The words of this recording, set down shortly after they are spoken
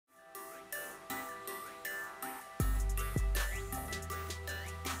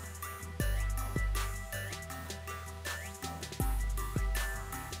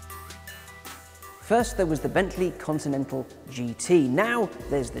First there was the Bentley Continental GT, now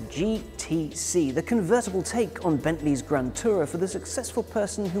there's the GTC, the convertible take on Bentley's Grand Tourer for the successful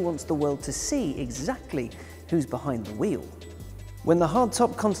person who wants the world to see exactly who's behind the wheel. When the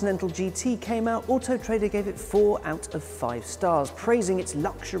hardtop Continental GT came out, Autotrader gave it 4 out of 5 stars, praising its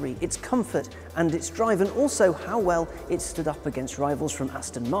luxury, its comfort and its drive, and also how well it stood up against rivals from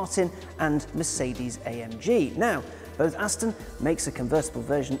Aston Martin and Mercedes AMG. Now, both Aston makes a convertible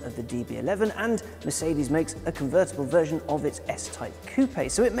version of the DB11 and Mercedes makes a convertible version of its S-Type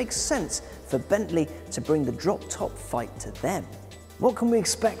coupe, so it makes sense for Bentley to bring the drop-top fight to them. What can we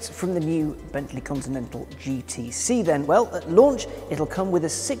expect from the new Bentley Continental GTC then? Well, at launch, it'll come with a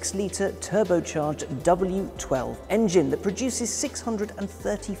 6-litre turbocharged W12 engine that produces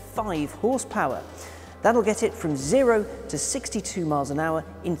 635 horsepower. That'll get it from 0 to 62 miles an hour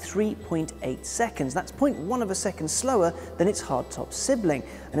in 3.8 seconds. That's 0.1 of a second slower than its hardtop sibling.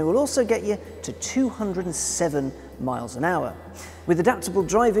 And it will also get you to 207 miles an hour. With adaptable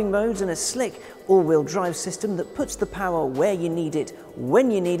driving modes and a slick all-wheel drive system that puts the power where you need it,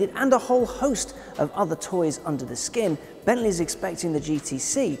 when you need it, and a whole host of other toys under the skin, Bentley's expecting the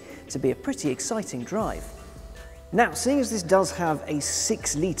GTC to be a pretty exciting drive. Now, seeing as this does have a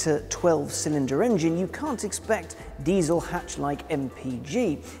 6-litre 12-cylinder engine, you can't expect diesel hatch-like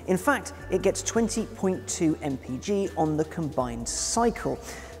MPG. In fact, it gets 20.2 MPG on the combined cycle.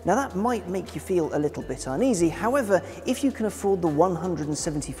 Now that might make you feel a little bit uneasy, however, if you can afford the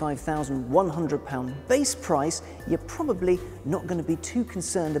 £175,100 base price, you're probably not going to be too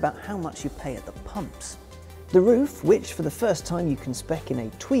concerned about how much you pay at the pumps. The roof, which for the first time you can spec in a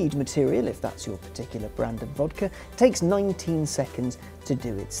tweed material, if that's your particular brand of vodka, takes 19 seconds to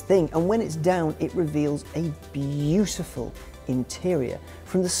do its thing, and when it's down it reveals a beautiful interior,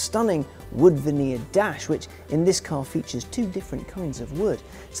 from the stunning wood veneer dash, which in this car features 2 different kinds of wood,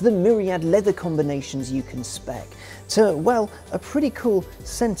 to the myriad leather combinations you can spec, to, well, a pretty cool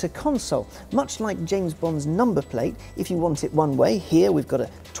center console, much like James Bond's number plate. If you want it one way, here we've got a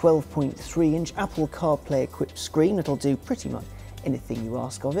 12.3-inch Apple CarPlay equipped screen that'll do pretty much anything you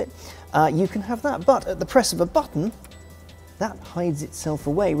ask of it. You can have that, but at the press of a button, that hides itself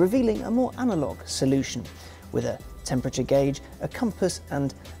away, revealing a more analog solution with a temperature gauge, a compass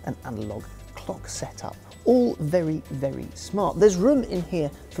and an analog clock setup. All very, very smart. There's room in here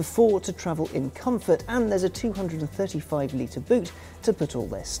for 4 to travel in comfort, and there's a 235-litre boot to put all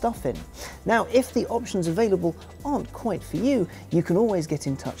their stuff in. Now, if the options available aren't quite for you, you can always get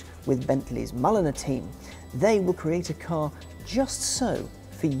in touch with Bentley's Mulliner team. They will create a car just so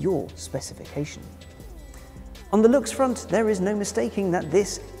for your specification. On the looks front, there is no mistaking that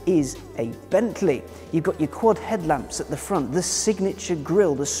this is a Bentley. You've got your quad headlamps at the front, the signature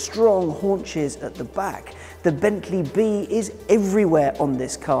grille, the strong haunches at the back. The Bentley B is everywhere on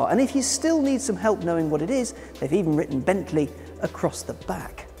this car, and if you still need some help knowing what it is, they've even written Bentley across the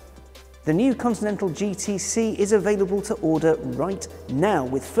back. The new Continental GTC is available to order right now,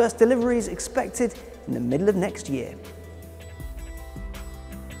 with first deliveries expected in the middle of next year.